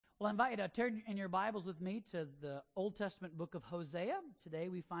Well, I invite you to turn in your Bibles with me to the Old Testament book of Hosea. Today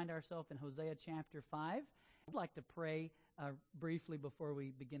we find ourselves in Hosea chapter 5. I'd like to pray briefly before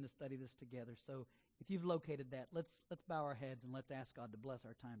we begin to study this together. So if you've located that, let's bow our heads and let's ask God to bless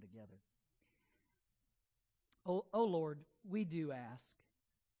our time together. Oh Lord, we do ask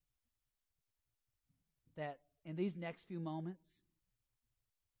that in these next few moments,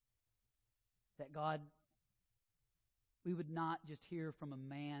 that God, we would not just hear from a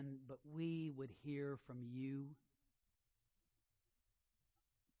man, but we would hear from you.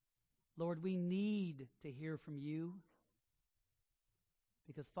 Lord, we need to hear from you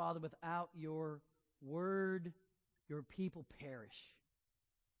because, Father, without your word, your people perish.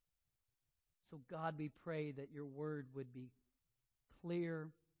 So, God, we pray that your word would be clear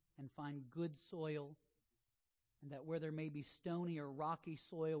and find good soil, and that where there may be stony or rocky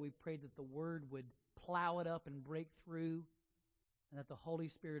soil, we pray that the word would plow it up and break through, and that the Holy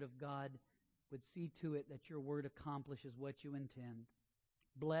Spirit of God would see to it that your word accomplishes what you intend.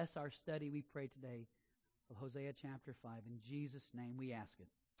 Bless our study, we pray today, of Hosea chapter 5. In Jesus' name we ask it.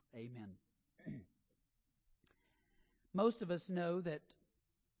 Amen. Most of us know that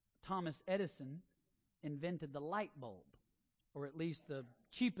Thomas Edison invented the light bulb, or at least the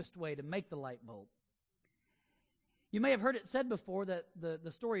cheapest way to make the light bulb. You may have heard it said before that the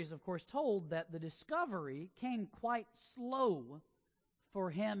story is, of course, told that the discovery came quite slow for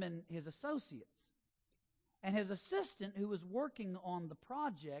him and his associates. And his assistant, who was working on the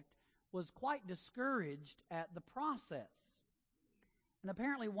project, was quite discouraged at the process. And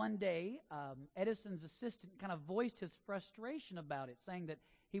apparently one day, Edison's assistant kind of voiced his frustration about it, saying that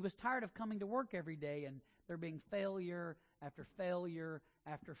he was tired of coming to work every day and there being failure after failure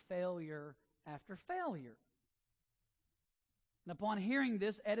after failure after failure. And upon hearing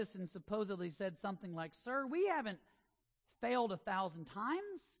this, Edison supposedly said something like, "Sir, we haven't failed 1,000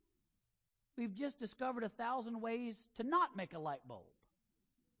 times. We've just discovered 1,000 ways to not make a light bulb.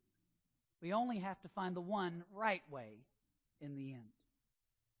 We only have to find the one right way in the end."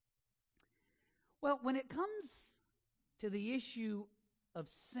 Well, when it comes to the issue of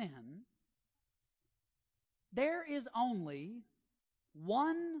sin, there is only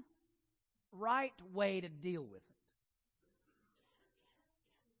one right way to deal with it.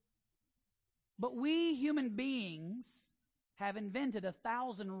 But we human beings have invented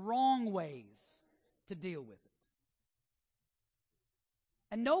 1,000 wrong ways to deal with it.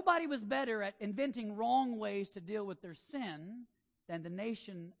 And nobody was better at inventing wrong ways to deal with their sin than the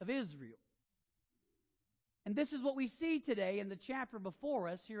nation of Israel. And this is what we see today in the chapter before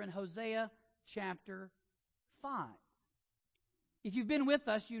us here in Hosea chapter 5. If you've been with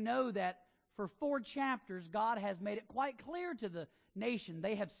us, you know that for 4 chapters, God has made it quite clear to the nation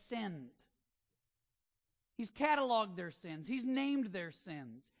they have sinned. He's cataloged their sins. He's named their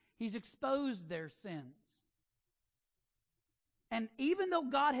sins. He's exposed their sins. And even though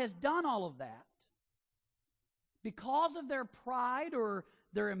God has done all of that, because of their pride or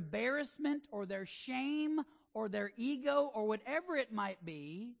their embarrassment or their shame or their ego or whatever it might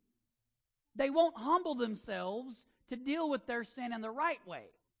be, they won't humble themselves to deal with their sin in the right way.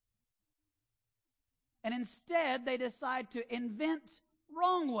 And instead, they decide to invent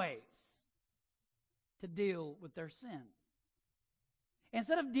wrong ways to deal with their sin.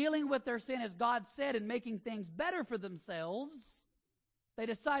 Instead of dealing with their sin as God said and making things better for themselves, they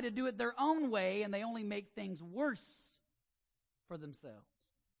decide to do it their own way, and they only make things worse for themselves.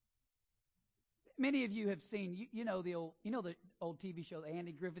 Many of you have seen, you know the old TV show, the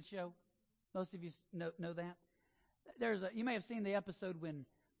Andy Griffith Show. Most of you know that. You may have seen the episode when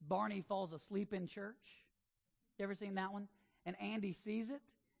Barney falls asleep in church. You ever seen that one? And Andy sees it.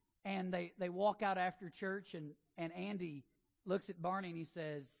 And they walk out after church, and Andy looks at Barney and he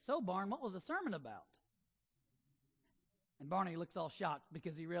says, "So, Barn, what was the sermon about?" And Barney looks all shocked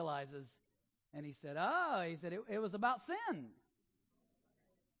because he realizes, and he said, it was about sin.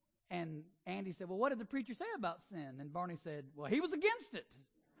 And Andy said, "Well, what did the preacher say about sin?" And Barney said, "Well, he was against it."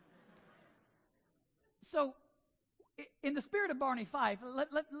 So, in the spirit of Barney Fife,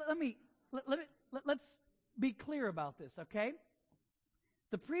 let's be clear about this, okay?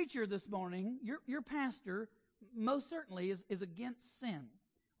 The preacher this morning, your pastor, most certainly is against sin.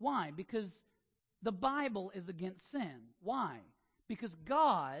 Why? Because the Bible is against sin. Why? Because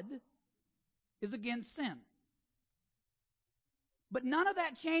God is against sin. But none of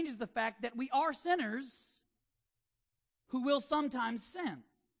that changes the fact that we are sinners who will sometimes sin.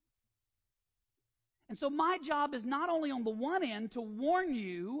 And so my job is not only on the one end to warn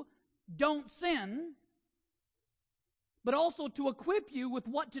you, don't sin, but also to equip you with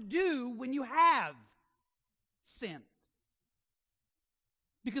what to do when you have sinned.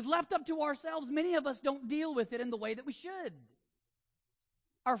 Because left up to ourselves, many of us don't deal with it in the way that we should.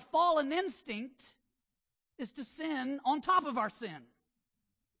 Our fallen instinct is to sin on top of our sin. And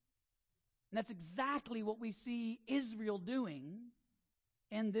that's exactly what we see Israel doing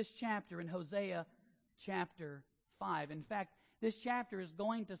in this chapter, in Hosea chapter 5. In fact, this chapter is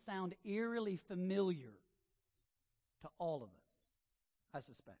going to sound eerily familiar to all of us, I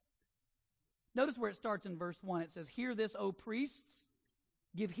suspect. Notice where it starts in verse 1. It says, "Hear this, O priests.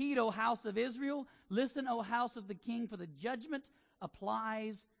 Give heed, O house of Israel. Listen, O house of the king, for the judgment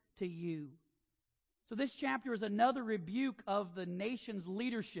applies to you." So this chapter is another rebuke of the nation's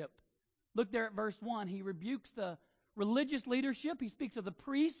leadership. Look there at verse 1. He rebukes the religious leadership. He speaks of the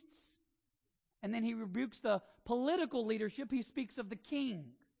priests. And then he rebukes the political leadership. He speaks of the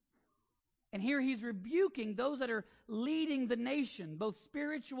king. And here he's rebuking those that are leading the nation, both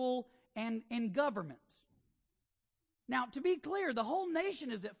spiritual and in government. Now, to be clear, the whole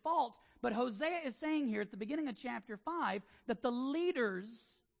nation is at fault, but Hosea is saying here at the beginning of chapter 5 that the leaders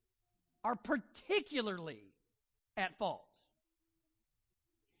are particularly at fault.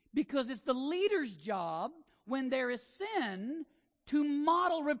 Because it's the leader's job, when there is sin, to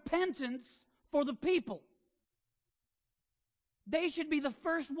model repentance for the people. They should be the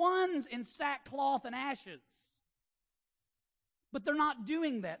first ones in sackcloth and ashes. But they're not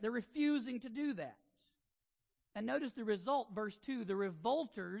doing that. They're refusing to do that. And notice the result, verse 2, the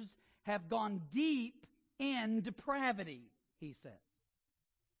revolters have gone deep in depravity, he says.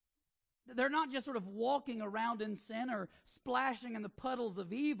 They're not just sort of walking around in sin or splashing in the puddles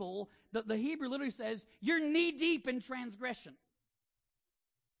of evil. The Hebrew literally says, you're knee deep in transgression.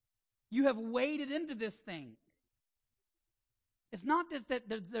 You have waded into this thing. It's not just that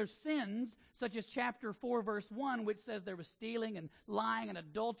there's sins, such as chapter 4, verse 1, which says there was stealing and lying and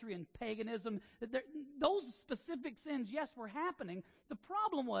adultery and paganism. Those specific sins, yes, were happening. The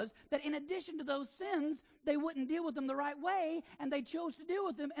problem was that in addition to those sins, they wouldn't deal with them the right way, and they chose to deal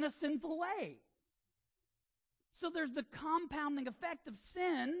with them in a sinful way. So there's the compounding effect of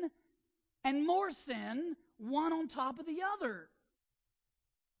sin and more sin, one on top of the other.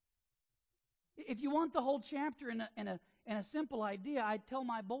 If you want the whole chapter in a simple idea, I tell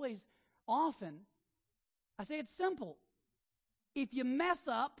my boys often, I say it's simple. If you mess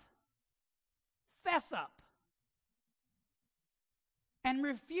up, fess up. And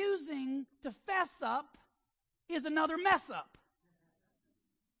refusing to fess up is another mess up.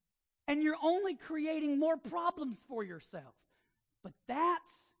 And you're only creating more problems for yourself. But that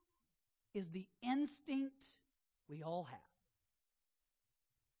is the instinct we all have.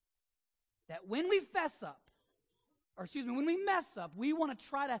 That when we fess up, when we mess up, we want to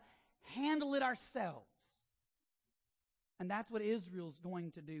try to handle it ourselves. And that's what Israel's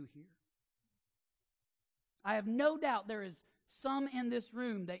going to do here. I have no doubt there is some in this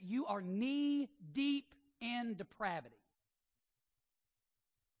room that you are knee deep in depravity.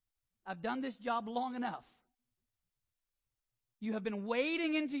 I've done this job long enough. You have been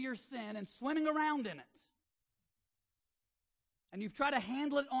wading into your sin and swimming around in it. And you've tried to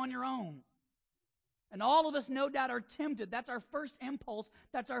handle it on your own. And all of us, no doubt, are tempted. That's our first impulse.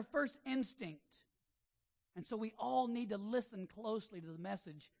 That's our first instinct. And so we all need to listen closely to the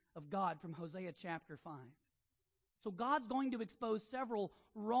message of God from Hosea chapter 5. So God's going to expose several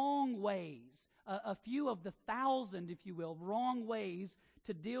wrong ways, a few of the 1,000, if you will, wrong ways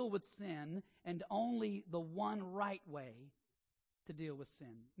to deal with sin, and only the one right way to deal with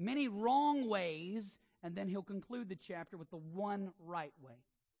sin. Many wrong ways, and then he'll conclude the chapter with the one right way.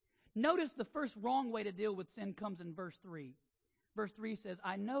 Notice the first wrong way to deal with sin comes in verse 3. Verse 3 says,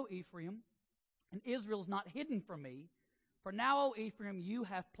 I know Ephraim, and Israel's not hidden from me. For now, O Ephraim, you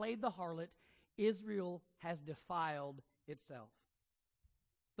have played the harlot. Israel has defiled itself.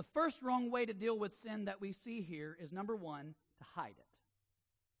 The first wrong way to deal with sin that we see here is, number one, to hide it.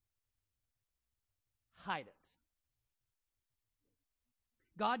 Hide it.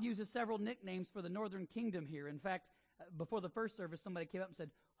 God uses several nicknames for the northern kingdom here. In fact, before the first service, somebody came up and said,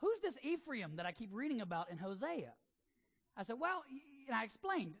 who's this Ephraim that I keep reading about in Hosea? I said, well, and I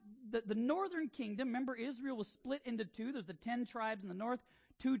explained. The northern kingdom, remember Israel was split into two. There's the 10 tribes in the north,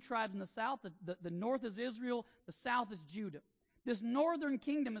 2 tribes in the south. The north is Israel, the south is Judah. This northern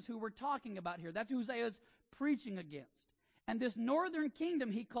kingdom is who we're talking about here. That's who Hosea is preaching against. And this northern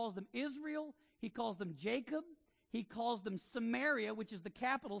kingdom, he calls them Israel, he calls them Jacob, he calls them Samaria, which is the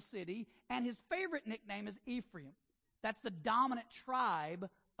capital city, and his favorite nickname is Ephraim. That's the dominant tribe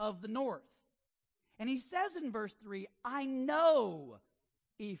of the north. And he says in verse 3, I know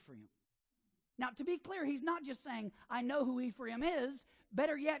Ephraim. Now, to be clear, he's not just saying, I know who Ephraim is,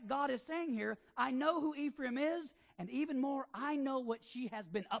 better yet, God is saying here, I know who Ephraim is, and even more, I know what she has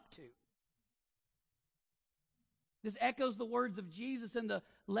been up to. This echoes the words of Jesus in the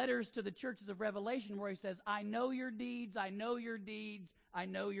letters to the churches of Revelation where he says, I know your deeds, I know your deeds, I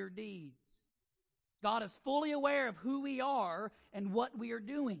know your deeds. God is fully aware of who we are and what we are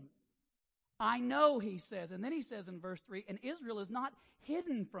doing. I know, he says. And then he says in verse 3, and Israel is not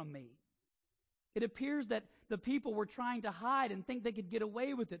hidden from me. It appears that the people were trying to hide and think they could get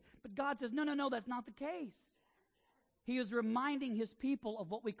away with it. But God says, no, that's not the case. He is reminding his people of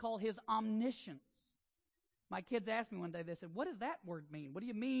what we call his omniscience. My kids asked me one day, they said, what does that word mean? What do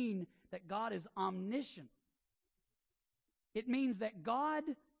you mean that God is omniscient? It means that God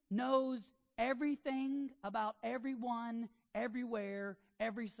knows everything about everyone, everywhere,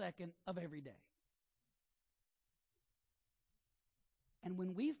 every second of every day. And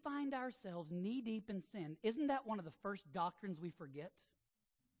when we find ourselves knee-deep in sin, isn't that one of the first doctrines we forget?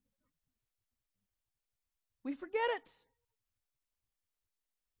 We forget it.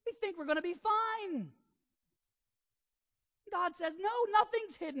 We think we're going to be fine. God says, no,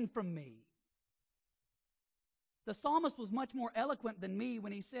 nothing's hidden from me. The psalmist was much more eloquent than me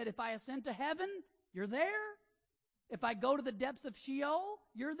when he said, if I ascend to heaven, you're there. If I go to the depths of Sheol,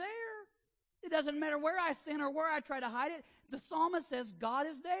 you're there. It doesn't matter where I sin or where I try to hide it. The psalmist says God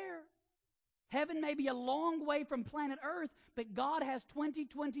is there. Heaven may be a long way from planet Earth, but God has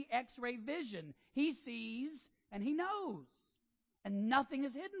 20/20 X-ray vision. He sees and he knows. And nothing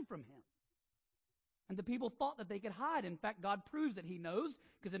is hidden from him. And the people thought that they could hide. In fact, God proves that he knows,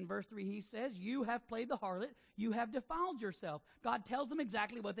 because in verse 3 he says, you have played the harlot, you have defiled yourself. God tells them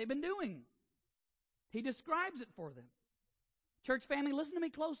exactly what they've been doing. He describes it for them. Church family, listen to me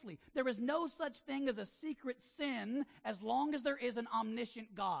closely. There is no such thing as a secret sin as long as there is an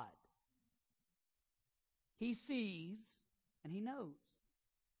omniscient God. He sees and he knows.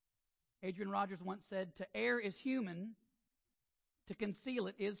 Adrian Rogers once said, to err is human, to conceal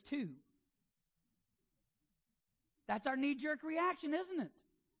it is too. That's our knee-jerk reaction, isn't it?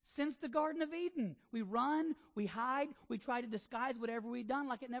 Since the Garden of Eden, we run, we hide, we try to disguise whatever we've done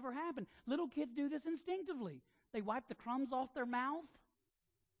like it never happened. Little kids do this instinctively. They wipe the crumbs off their mouth.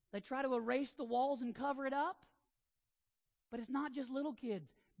 They try to erase the walls and cover it up. But it's not just little kids.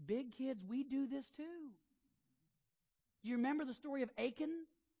 Big kids, we do this too. Do you remember the story of Achan?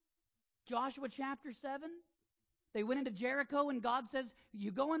 Joshua chapter 7? They went into Jericho and God says,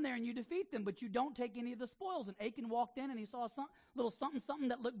 you go in there and you defeat them, but you don't take any of the spoils. And Achan walked in and he saw a little something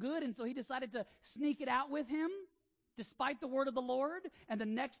that looked good, and so he decided to sneak it out with him, despite the word of the Lord. And the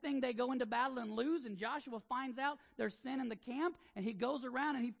next thing they go into battle and lose, and Joshua finds out there's sin in the camp, and he goes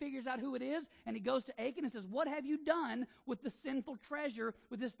around and he figures out who it is, and he goes to Achan and says, what have you done with the sinful treasure,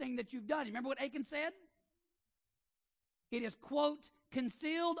 with this thing that you've done? You remember what Achan said? It is, quote,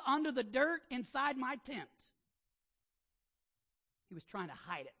 concealed under the dirt inside my tent. He was trying to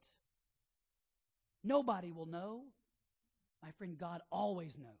hide it. Nobody will know. My friend, God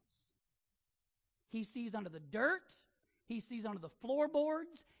always knows. He sees under the dirt. He sees under the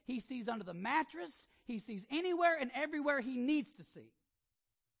floorboards. He sees under the mattress. He sees anywhere and everywhere he needs to see.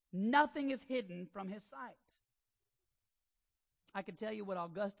 Nothing is hidden from his sight. I could tell you what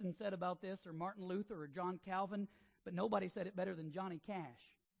Augustine said about this, or Martin Luther, or John Calvin, but nobody said it better than Johnny Cash.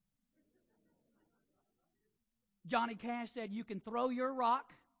 Johnny Cash said, you can throw your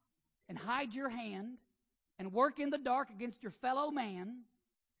rock and hide your hand and work in the dark against your fellow man,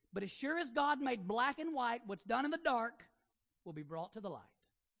 but as sure as God made black and white, what's done in the dark will be brought to the light.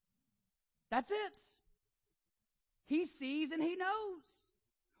 That's it. He sees and he knows.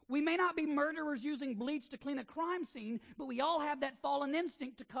 We may not be murderers using bleach to clean a crime scene, but we all have that fallen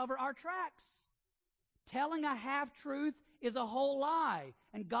instinct to cover our tracks. Telling a half-truth is a whole lie,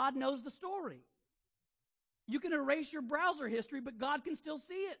 and God knows the story. You can erase your browser history, but God can still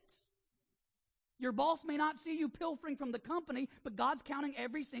see it. Your boss may not see you pilfering from the company, but God's counting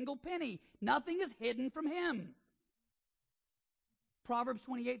every single penny. Nothing is hidden from him. Proverbs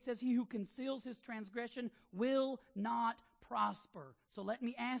 28 says, he who conceals his transgression will not prosper. So let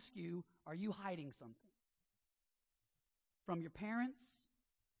me ask you, are you hiding something? From your parents?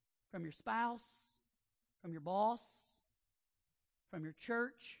 From your spouse? From your boss? From your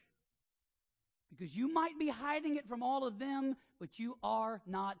church? Because you might be hiding it from all of them, but you are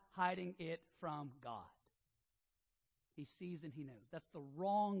not hiding it from God. He sees and he knows. That's the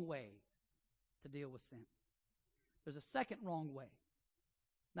wrong way to deal with sin. There's a second wrong way.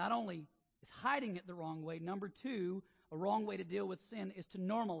 Not only is hiding it the wrong way, number two, a wrong way to deal with sin is to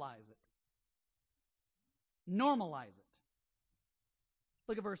normalize it. Normalize it.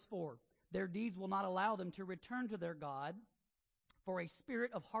 Look at verse 4. Their deeds will not allow them to return to their God, For a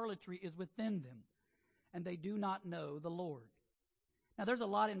spirit of harlotry is within them, and they do not know the Lord. Now, there's a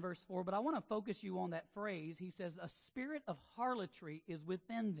lot in verse 4, but I want to focus you on that phrase. He says, a spirit of harlotry is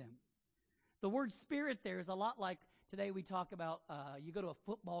within them. The word spirit there is a lot like today we talk about, you go to a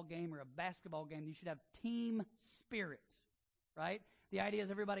football game or a basketball game, you should have team spirit, right? The idea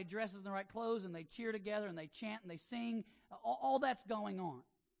is everybody dresses in the right clothes and they cheer together and they chant and they sing. All that's going on,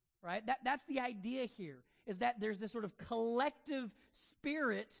 right? That's the idea here, is that there's this sort of collective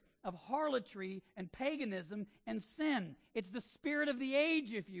spirit of harlotry and paganism and sin. It's the spirit of the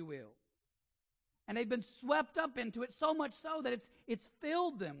age, if you will. And they've been swept up into it so much so that it's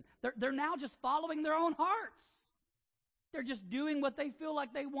filled them. They're now just following their own hearts. They're just doing what they feel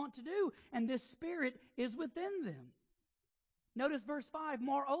like they want to do, and this spirit is within them. Notice verse 5,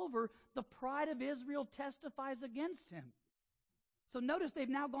 moreover, the pride of Israel testifies against him. So notice they've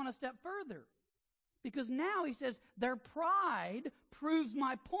now gone a step further. Because now he says, their pride proves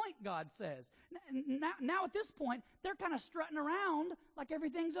my point, God says. Now at this point, they're kind of strutting around like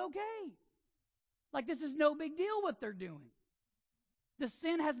everything's okay. Like this is no big deal what they're doing. The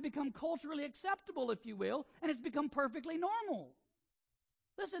sin has become culturally acceptable, if you will, and it's become perfectly normal.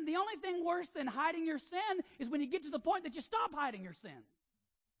 Listen, the only thing worse than hiding your sin is when you get to the point that you stop hiding your sin.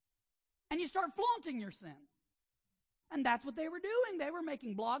 And you start flaunting your sin. And that's what they were doing. They were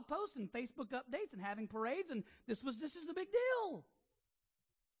making blog posts and Facebook updates and having parades, and this is a big deal.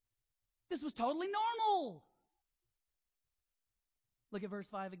 This was totally normal. Look at verse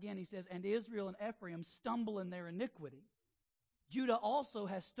 5 again. He says, and Israel and Ephraim stumble in their iniquity. Judah also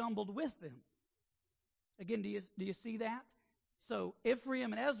has stumbled with them. Again, do you see that? So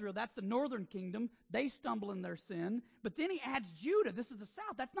Ephraim and Israel, that's the northern kingdom. They stumble in their sin. But then he adds Judah. This is the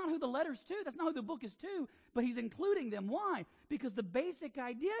south. That's not who the letter's to. That's not who the book is to. But he's including them. Why? Because the basic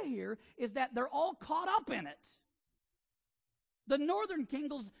idea here is that they're all caught up in it. The northern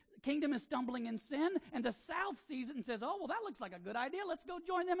kingdom is stumbling in sin, and the south sees it and says, oh, well, that looks like a good idea. Let's go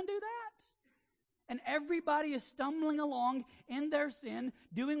join them and do that. And everybody is stumbling along in their sin,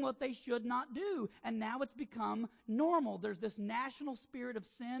 doing what they should not do. And now it's become normal. There's this national spirit of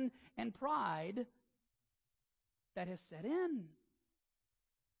sin and pride that has set in.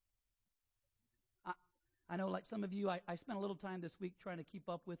 I know, like some of you, I spent a little time this week trying to keep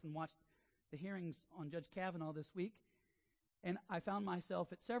up with and watch the hearings on Judge Kavanaugh this week. And I found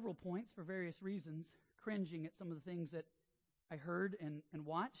myself at several points, for various reasons, cringing at some of the things that I heard and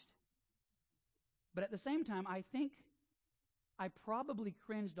watched. But at the same time, I think I probably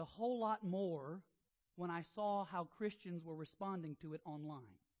cringed a whole lot more when I saw how Christians were responding to it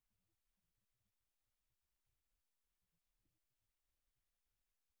online.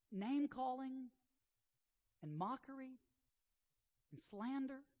 Name-calling and mockery and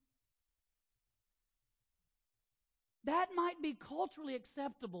slander. That might be culturally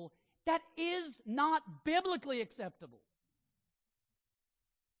acceptable. That is not biblically acceptable.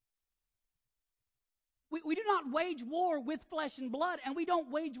 We do not wage war with flesh and blood, and we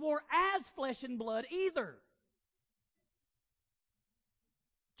don't wage war as flesh and blood either.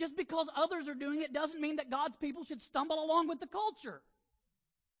 Just because others are doing it doesn't mean that God's people should stumble along with the culture.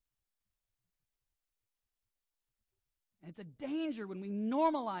 And it's a danger when we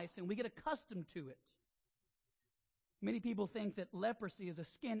normalize sin, we get accustomed to it. Many people think that leprosy is a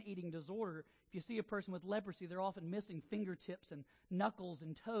skin-eating disorder. If you see a person with leprosy, they're often missing fingertips and knuckles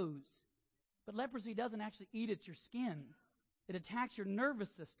and toes. But leprosy doesn't actually eat at your skin. It attacks your nervous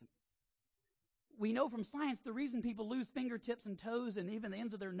system. We know from science the reason people lose fingertips and toes and even the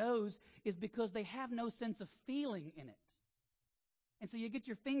ends of their nose is because they have no sense of feeling in it. And so you get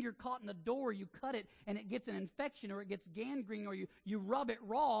your finger caught in the door, you cut it, and it gets an infection or it gets gangrene or you rub it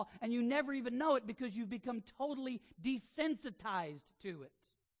raw, and you never even know it because you've become totally desensitized to it.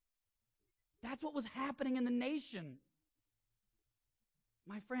 That's what was happening in the nation.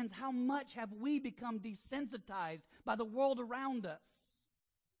 My friends, how much have we become desensitized by the world around us?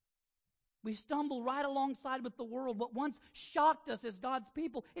 We stumble right alongside with the world. What once shocked us as God's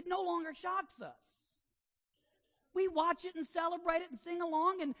people, it no longer shocks us. We watch it and celebrate it and sing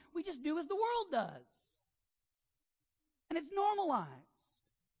along, and we just do as the world does. And it's normalized.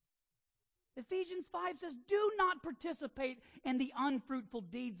 Ephesians 5 says, do not participate in the unfruitful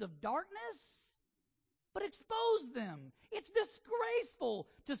deeds of darkness, but expose them. It's disgraceful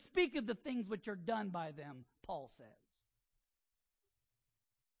to speak of the things which are done by them, Paul says.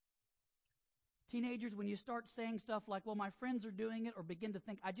 Teenagers, when you start saying stuff like, well, my friends are doing it, or begin to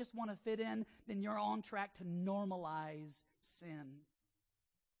think, I just want to fit in, then you're on track to normalize sin.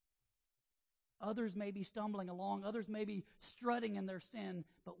 Others may be stumbling along, others may be strutting in their sin,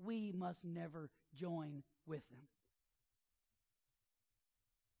 but we must never join with them.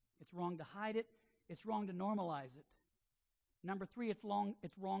 It's wrong to hide it. It's wrong to normalize it. Number 3, it's wrong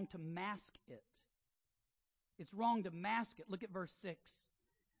to mask it. It's wrong to mask it. Look at verse 6.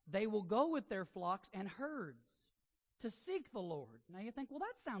 They will go with their flocks and herds to seek the Lord. Now you think, well,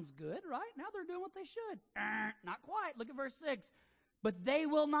 that sounds good, right? Now they're doing what they should. Not quite. Look at verse 6. But they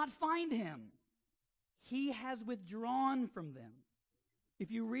will not find him. He has withdrawn from them. If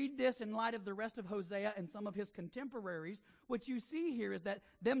you read this in light of the rest of Hosea and some of his contemporaries, what you see here is that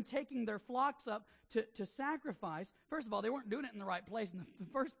them taking their flocks up to sacrifice, first of all, they weren't doing it in the right place in the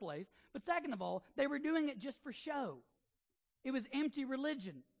first place, but second of all, they were doing it just for show. It was empty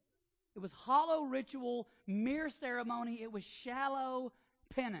religion. It was hollow ritual, mere ceremony. It was shallow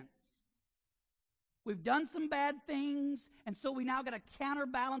penance. We've done some bad things, and so we now got to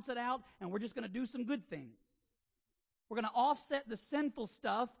counterbalance it out, and we're just going to do some good things. We're going to offset the sinful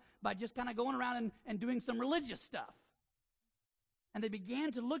stuff by just kind of going around and doing some religious stuff. And they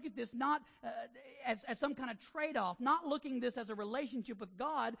began to look at this not as some kind of trade-off, not looking at this as a relationship with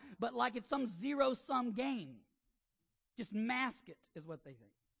God, but like it's some zero-sum game. Just mask it is what they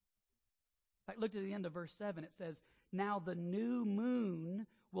think. In fact, look to the end of verse 7. It says, now the new moon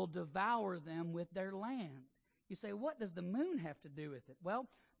will devour them with their land. You say, what does the moon have to do with it? Well,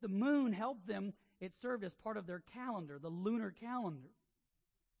 the moon helped them. It served as part of their calendar, the lunar calendar.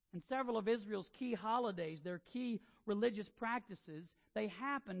 And several of Israel's key holidays, their key religious practices, they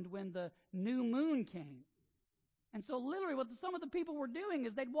happened when the new moon came. And so literally what some of the people were doing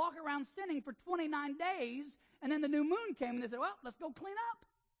is they'd walk around sinning for 29 days, and then the new moon came, and they said, well, let's go clean up.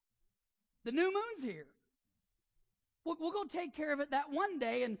 The new moon's here. We'll go take care of it that one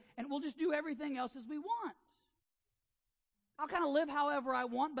day, and we'll just do everything else as we want. I'll kind of live however I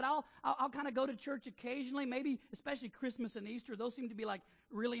want, but I'll kind of go to church occasionally, maybe especially Christmas and Easter. Those seem to be like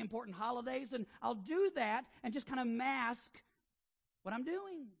really important holidays, and I'll do that and just kind of mask what I'm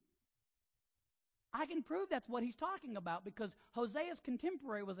doing. I can prove that's what he's talking about because Hosea's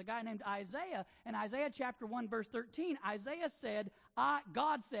contemporary was a guy named Isaiah. In Isaiah chapter 1, verse 13, Isaiah said,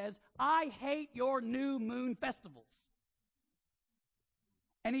 God says, I hate your new moon festivals.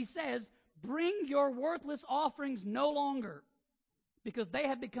 And he says, bring your worthless offerings no longer, because they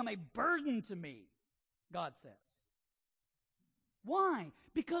have become a burden to me, God says. Why?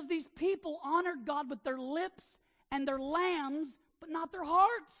 Because these people honored God with their lips and their lambs, but not their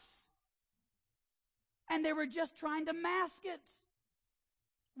hearts. And they were just trying to mask it.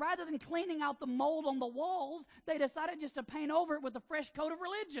 Rather than cleaning out the mold on the walls, they decided just to paint over it with a fresh coat of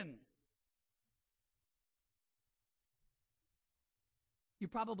religion. You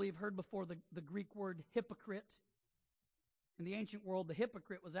probably have heard before the Greek word hypocrite. In the ancient world, the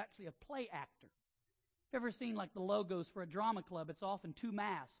hypocrite was actually a play actor. Ever seen like the logos for a drama club? It's often two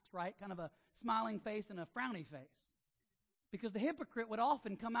masks, right? Kind of a smiling face and a frowny face. Because the hypocrite would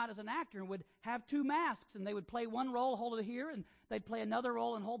often come out as an actor and would have two masks, and they would play one role, hold it here, and they'd play another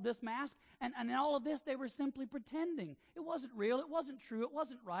role and hold this mask. And in all of this, they were simply pretending. It wasn't real. It wasn't true. It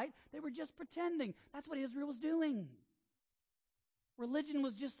wasn't right. They were just pretending. That's what Israel was doing. Religion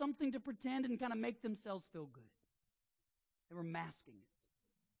was just something to pretend and kind of make themselves feel good. They were masking it.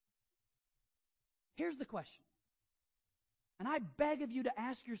 Here's the question. And I beg of you to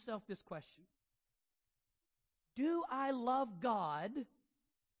ask yourself this question. Do I love God,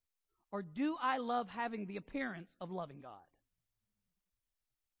 or do I love having the appearance of loving God?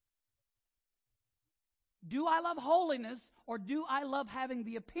 Do I love holiness, or do I love having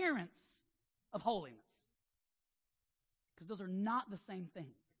the appearance of holiness? Because those are not the same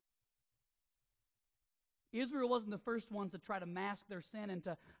thing. Israel wasn't the first ones to try to mask their sin and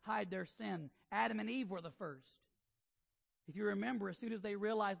to hide their sin. Adam and Eve were the first. If you remember, as soon as they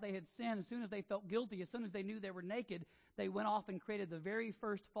realized they had sinned, as soon as they felt guilty, as soon as they knew they were naked, they went off and created the very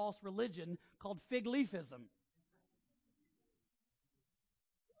first false religion called fig leafism.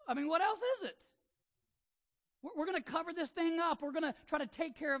 I mean, what else is it? We're going to cover this thing up. We're going to try to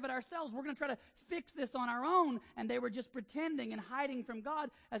take care of it ourselves. We're going to try to fix this on our own. And they were just pretending and hiding from God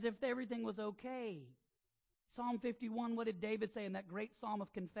as if everything was okay. Psalm 51, what did David say in that great psalm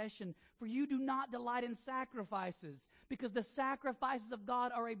of confession? For you do not delight in sacrifices, because the sacrifices of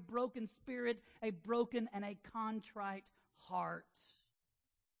God are a broken spirit, a broken and a contrite heart.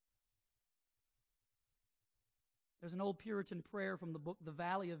 There's an old Puritan prayer from the book The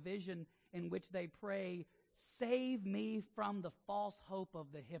Valley of Vision in which they pray, save me from the false hope of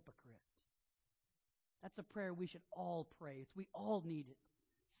the hypocrite. That's a prayer we should all pray. We all need it.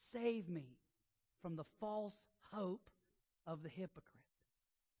 Save me from the false hope of the hypocrite.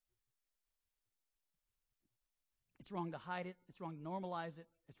 It's wrong to hide it. It's wrong to normalize it.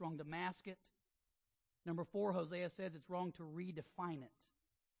 It's wrong to mask it. Number 4, Hosea says it's wrong to redefine it.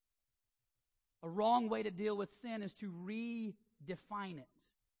 A wrong way to deal with sin is to redefine it.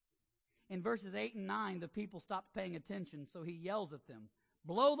 In verses 8 and 9, the people stopped paying attention, so he yells at them,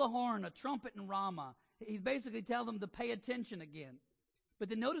 blow the horn, a trumpet in Ramah. He's basically telling them to pay attention again. But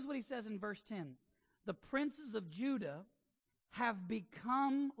then notice what he says in verse 10. The princes of Judah have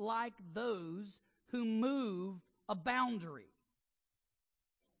become like those who move a boundary.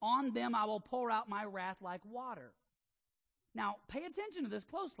 On them I will pour out my wrath like water. Now, pay attention to this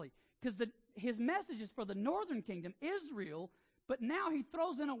closely, because his message is for the northern kingdom, Israel, but now he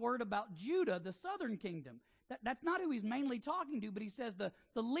throws in a word about Judah, the southern kingdom. That's not who he's mainly talking to, but he says the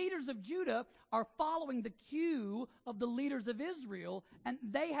leaders of Judah are following the cue of the leaders of Israel, and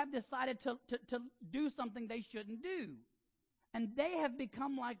they have decided to do something they shouldn't do. And they have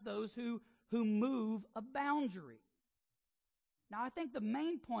become like those who move a boundary. Now, I think the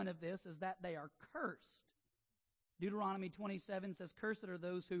main point of this is that they are cursed. Deuteronomy 27 says, cursed are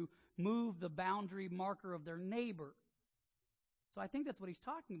those who move the boundary marker of their neighbor. So I think that's what he's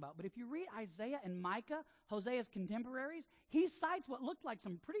talking about. But if you read Isaiah and Micah, Hosea's contemporaries, he cites what looked like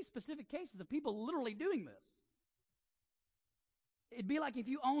some pretty specific cases of people literally doing this. It'd be like if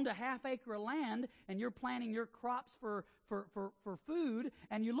you owned a half acre of land and you're planting your crops for food,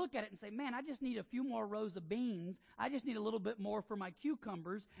 and you look at it and say, man, I just need a few more rows of beans. I just need a little bit more for my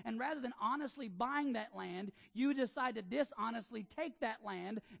cucumbers. And rather than honestly buying that land, you decide to dishonestly take that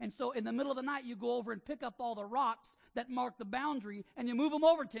land. And so in the middle of the night, you go over and pick up all the rocks that mark the boundary and you move them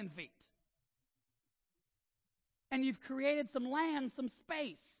over 10 feet. And you've created some land, some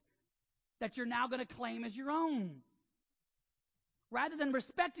space that you're now going to claim as your own. Rather than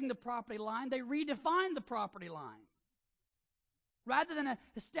respecting the property line, they redefine the property line. Rather than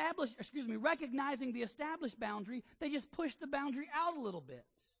recognizing the established boundary, they just push the boundary out a little bit.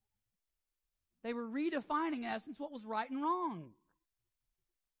 They were redefining, in essence, what was right and wrong.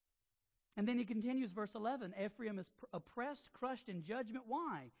 And then he continues, verse 11, Ephraim is oppressed, crushed in judgment.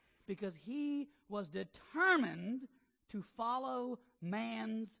 Why? Because he was determined to follow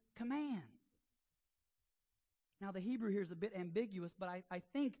man's command. Now, the Hebrew here is a bit ambiguous, but I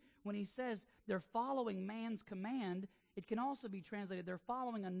think when he says they're following man's command, it can also be translated they're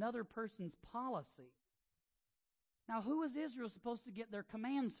following another person's policy. Now, who is Israel supposed to get their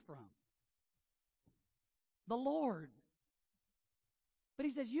commands from? The Lord. But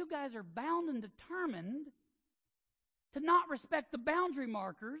he says you guys are bound and determined to not respect the boundary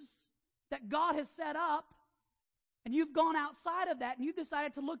markers that God has set up. And you've gone outside of that, and you've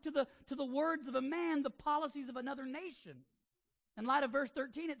decided to look to the words of a man, the policies of another nation. In light of verse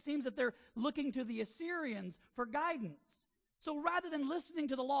 13, it seems that they're looking to the Assyrians for guidance. So rather than listening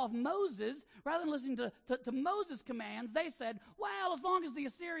to the law of Moses, rather than listening to Moses' commands, they said, well, as long as the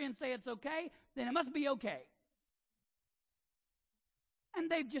Assyrians say it's okay, then it must be okay.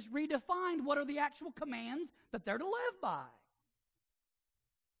 And they've just redefined what are the actual commands that they're to live by.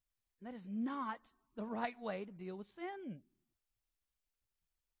 And that is not the right way to deal with sin.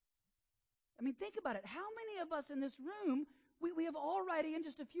 I mean, think about it. How many of us in this room, we have already, in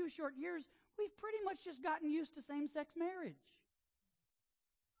just a few short years, we've pretty much just gotten used to same-sex marriage.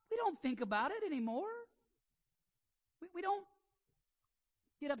 We don't think about it anymore. We don't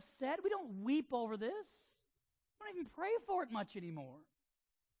get upset. We don't weep over this. We don't even pray for it much anymore.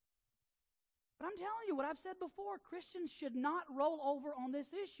 But I'm telling you what I've said before, Christians should not roll over on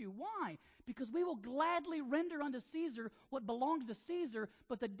this issue. Why? Because we will gladly render unto Caesar what belongs to Caesar,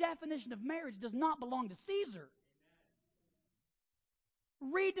 but the definition of marriage does not belong to Caesar.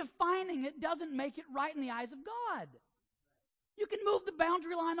 Redefining it doesn't make it right in the eyes of God. You can move the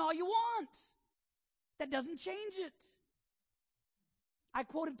boundary line all you want. That doesn't change it. I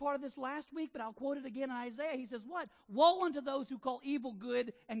quoted part of this last week, but I'll quote it again in Isaiah. He says what? Woe unto those who call evil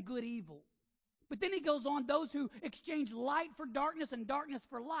good and good evil. But then he goes on, those who exchange light for darkness and darkness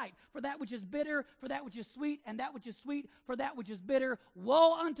for light, for that which is bitter, for that which is sweet, and that which is sweet, for that which is bitter.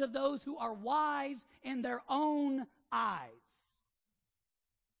 Woe unto those who are wise in their own eyes,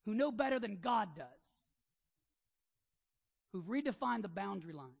 who know better than God does, who've redefined the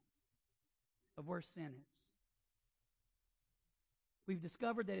boundary lines of where sin is. We've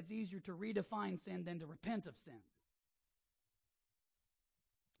discovered that it's easier to redefine sin than to repent of sin.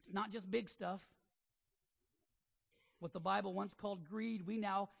 It's not just big stuff. What the Bible once called greed, we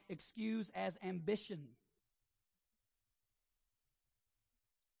now excuse as ambition.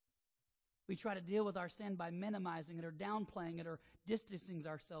 We try to deal with our sin by minimizing it or downplaying it or distancing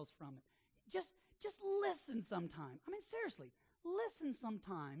ourselves from it. Just listen sometime. I mean, seriously, listen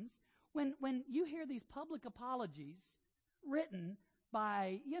sometimes when you hear these public apologies written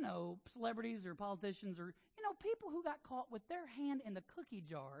by, celebrities or politicians or, people who got caught with their hand in the cookie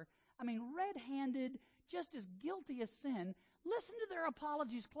jar red-handed, just as guilty as sin, listen to their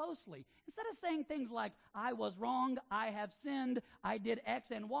apologies closely. Instead of saying things like, I was wrong, I have sinned, I did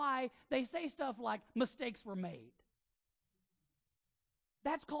X and Y, they say stuff like, mistakes were made.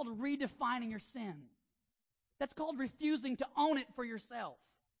 That's called redefining your sin. That's called refusing to own it for yourself.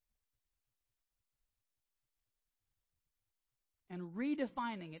 And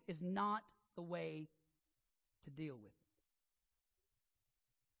redefining it is not the way to deal with it.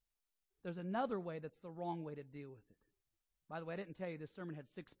 There's another way that's the wrong way to deal with it. By the way, I didn't tell you this sermon had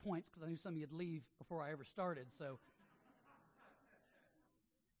 6 points because I knew some of you'd leave before I ever started, so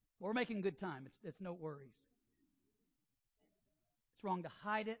we're making good time. It's no worries. It's wrong to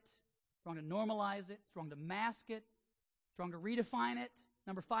hide it. It's wrong to normalize it. It's wrong to mask it. It's wrong to redefine it.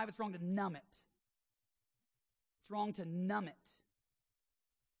 Number 5, it's wrong to numb it. It's wrong to numb it.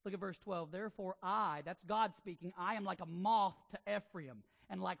 Look at verse 12. Therefore I, that's God speaking, I am like a moth to Ephraim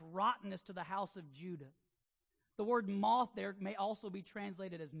and like rottenness to the house of Judah. The word moth there may also be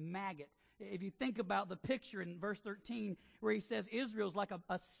translated as maggot. If you think about the picture in verse 13 where he says Israel's like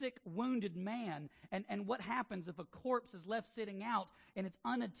a sick, wounded man, and what happens if a corpse is left sitting out and it's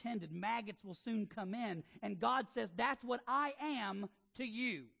unattended? Maggots will soon come in. And God says, that's what I am to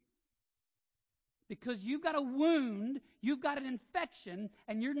you. Because you've got a wound, you've got an infection,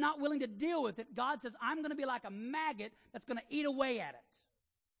 and you're not willing to deal with it, God says, I'm going to be like a maggot that's going to eat away at it.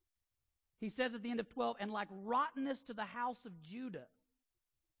 He says at the end of 12, and like rottenness to the house of Judah.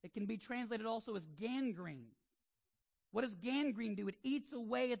 It can be translated also as gangrene. What does gangrene do? It eats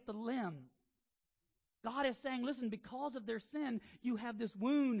away at the limb. God is saying, listen, because of their sin, you have this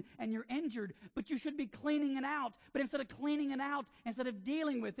wound and you're injured, but you should be cleaning it out. But instead of cleaning it out, instead of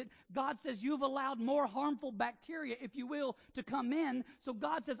dealing with it, God says you've allowed more harmful bacteria, if you will, to come in. So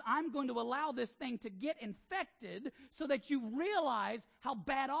God says, I'm going to allow this thing to get infected so that you realize how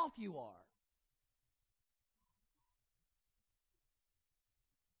bad off you are.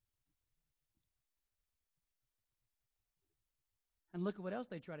 And look at what else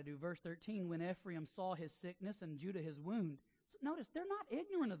they try to do. Verse 13, when Ephraim saw his sickness and Judah his wound. So notice, they're not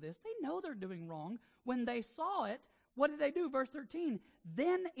ignorant of this. They know they're doing wrong. When they saw it, what did they do? Verse 13,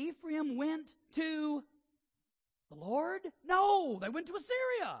 then Ephraim went to the Lord? No, they went to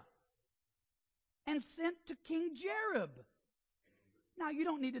Assyria and sent to King Jareb. Now, you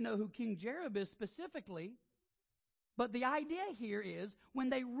don't need to know who King Jareb is specifically. But the idea here is when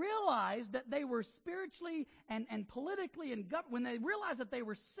they realized that they were spiritually and politically and when they realized that they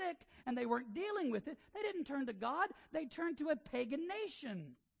were sick and they weren't dealing with it, they didn't turn to God. They turned to a pagan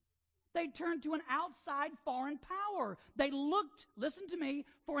nation. They turned to an outside foreign power. They looked, listen to me,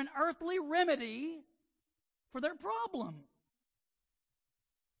 for an earthly remedy for their problem.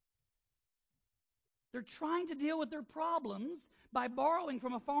 They're trying to deal with their problems by borrowing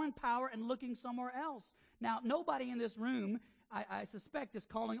from a foreign power and looking somewhere else. Now, nobody in this room, I suspect, is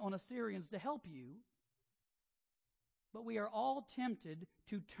calling on Assyrians to help you. But we are all tempted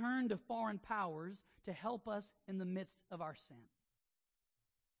to turn to foreign powers to help us in the midst of our sin.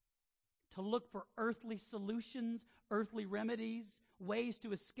 To look for earthly solutions, earthly remedies, ways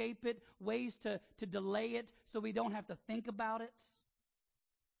to escape it, ways to delay it so we don't have to think about it.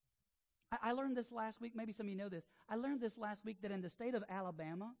 I learned this last week. Maybe some of you know this. I learned this last week that in the state of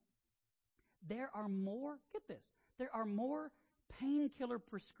Alabama, there are more painkiller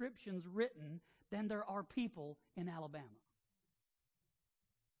prescriptions written than there are people in Alabama.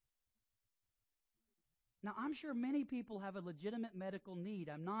 Now, I'm sure many people have a legitimate medical need.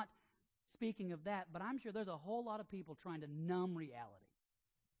 I'm not speaking of that, but I'm sure there's a whole lot of people trying to numb reality,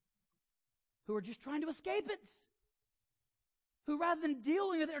 who are just trying to escape it, who rather than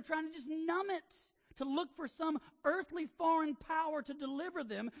dealing with it are trying to just numb it, to look for some earthly foreign power to deliver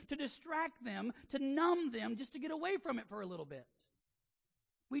them, to distract them, to numb them, just to get away from it for a little bit.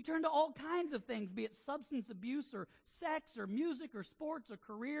 We turn to all kinds of things, be it substance abuse or sex or music or sports or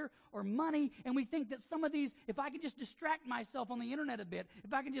career or money, and we think that some of these, if I could just distract myself on the internet a bit,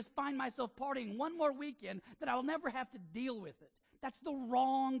 if I can just find myself partying one more weekend, that I'll never have to deal with it. That's the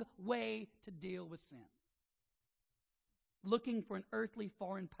wrong way to deal with sin. Looking for an earthly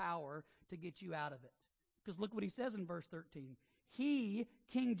foreign power to get you out of it. Because look what he says in verse 13. He,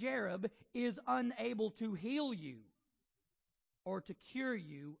 King Jareb, is unable to heal you or to cure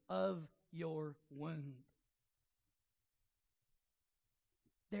you of your wound.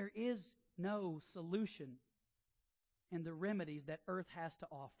 There is no solution in the remedies that earth has to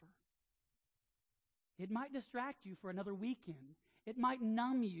offer. It might distract you for another weekend. It might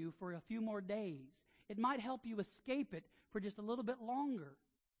numb you for a few more days. It might help you escape it for just a little bit longer.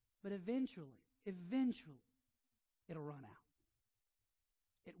 But eventually, it'll run out.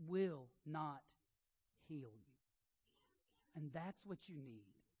 It will not heal you. And that's what you need.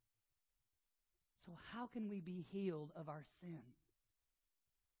 So how can we be healed of our sin?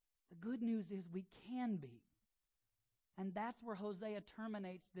 The good news is we can be. And that's where Hosea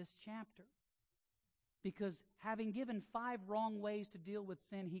terminates this chapter. Because having given 5 wrong ways to deal with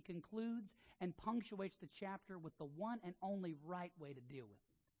sin, he concludes and punctuates the chapter with the one and only right way to deal with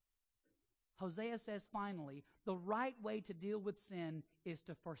it. Hosea says finally, the right way to deal with sin is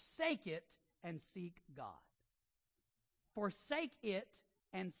to forsake it and seek God. Forsake it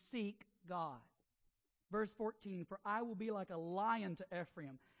and seek God. Verse 14, for I will be like a lion to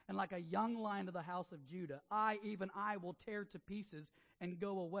Ephraim, and like a young lion to the house of Judah. Even I will tear to pieces and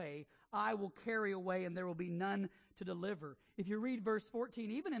go away. I will carry away, and there will be none to deliver. If you read verse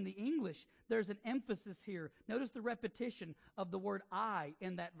 14, even in the English, there's an emphasis here. Notice the repetition of the word I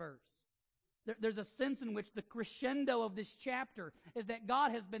in that verse. There's a sense in which the crescendo of this chapter is that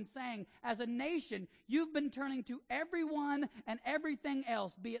God has been saying, as a nation, you've been turning to everyone and everything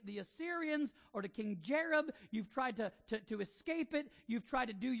else, be it the Assyrians or to King Jareb. You've tried to escape it. You've tried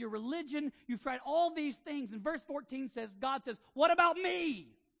to do your religion. You've tried all these things. And verse 14 says, God says, what about me?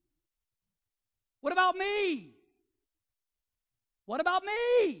 What about me? What about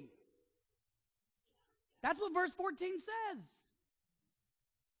me? That's what verse 14 says.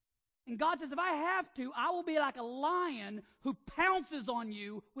 And God says, if I have to, I will be like a lion who pounces on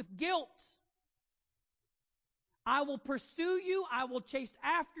you with guilt. I will pursue you. I will chase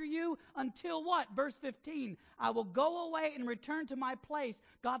after you until what? Verse 15. I will go away and return to my place.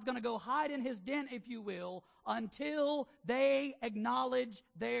 God's going to go hide in his den, if you will, until they acknowledge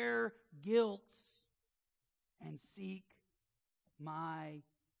their guilt and seek my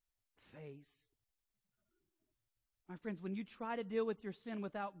face. My friends, when you try to deal with your sin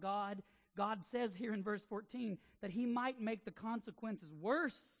without God, God says here in verse 14 that he might make the consequences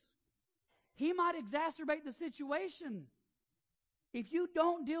worse. He might exacerbate the situation. If you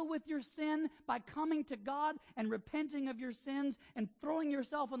don't deal with your sin by coming to God and repenting of your sins and throwing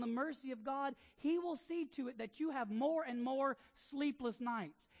yourself on the mercy of God, he will see to it that you have more and more sleepless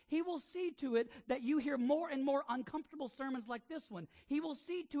nights. He will see to it that you hear more and more uncomfortable sermons like this one. He will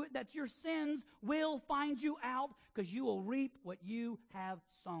see to it that your sins will find you out because you will reap what you have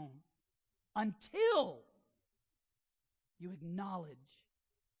sown until you acknowledge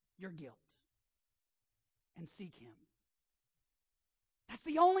your guilt and seek him. That's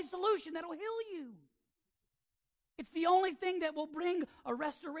the only solution that will heal you. It's the only thing that will bring a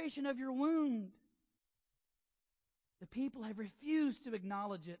restoration of your wound. The people have refused to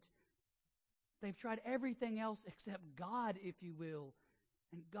acknowledge it. They've tried everything else except God, if you will.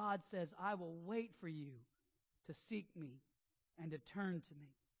 And God says, I will wait for you to seek me and to turn to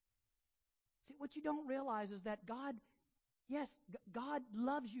me. See, what you don't realize is that God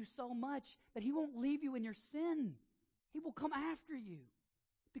loves you so much that he won't leave you in your sin. He will come after you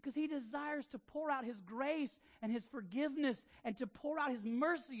because he desires to pour out his grace and his forgiveness and to pour out his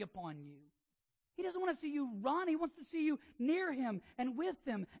mercy upon you. He doesn't want to see you run. He wants to see you near him and with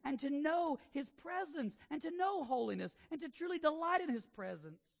him and to know his presence and to know holiness and to truly delight in his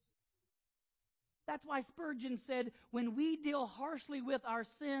presence. That's why Spurgeon said, when we deal harshly with our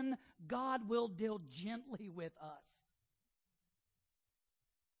sin, God will deal gently with us.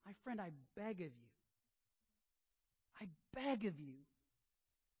 My friend, I beg of you,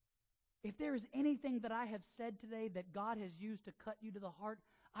 if there is anything that I have said today that God has used to cut you to the heart,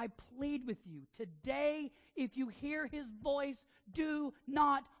 I plead with you today, if you hear his voice, do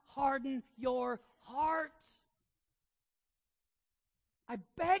not harden your heart. I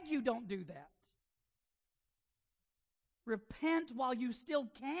beg you, don't do that. Repent while you still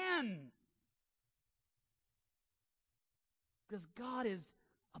can. Because God is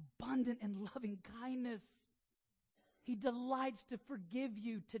abundant in loving kindness. He delights to forgive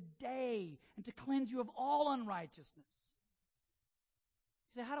you today and to cleanse you of all unrighteousness.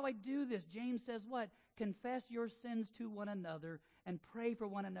 You say, how do I do this? James says what? Confess your sins to one another and pray for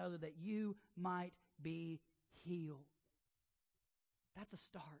one another that you might be healed. That's a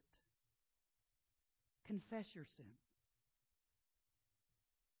start. Confess your sin.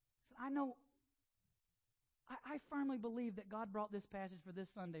 I firmly believe that God brought this passage for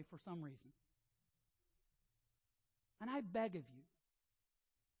this Sunday for some reason. And I beg of you,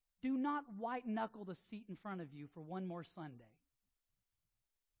 do not white-knuckle the seat in front of you for one more Sunday.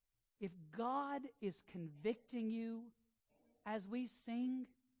 If God is convicting you as we sing,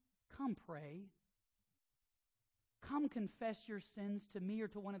 come pray. Come confess your sins to me or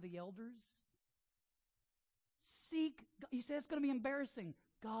to one of the elders. Seek. You say it's going to be embarrassing.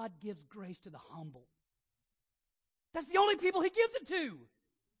 God gives grace to the humble. That's the only people he gives it to.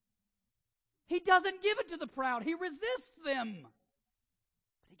 He doesn't give it to the proud. He resists them.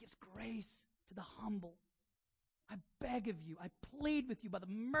 But He gives grace to the humble. I beg of you, I plead with you by the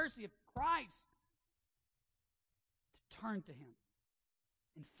mercy of Christ to turn to Him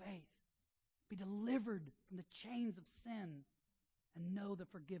in faith. Be delivered from the chains of sin and know the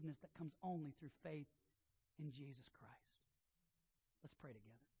forgiveness that comes only through faith in Jesus Christ. Let's pray together.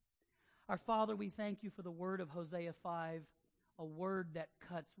 Our Father, we thank you for the word of Hosea 5, a word that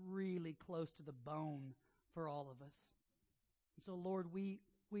cuts really close to the bone for all of us. And so, Lord,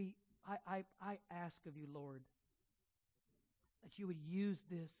 I ask of you, Lord, that you would use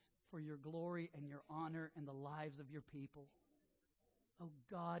this for your glory and your honor in the lives of your people. Oh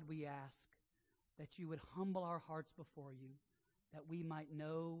God, we ask that you would humble our hearts before you, that we might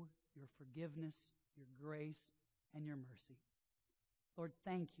know your forgiveness, your grace, and your mercy. Lord,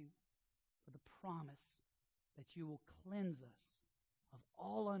 thank you for the promise that you will cleanse us of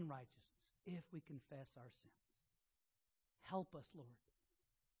all unrighteousness if we confess our sins. Help us, Lord,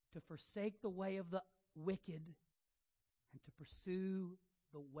 to forsake the way of the wicked and to pursue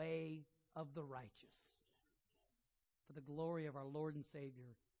the way of the righteous. For the glory of our Lord and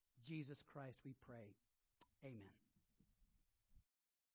Savior, Jesus Christ, we pray. Amen.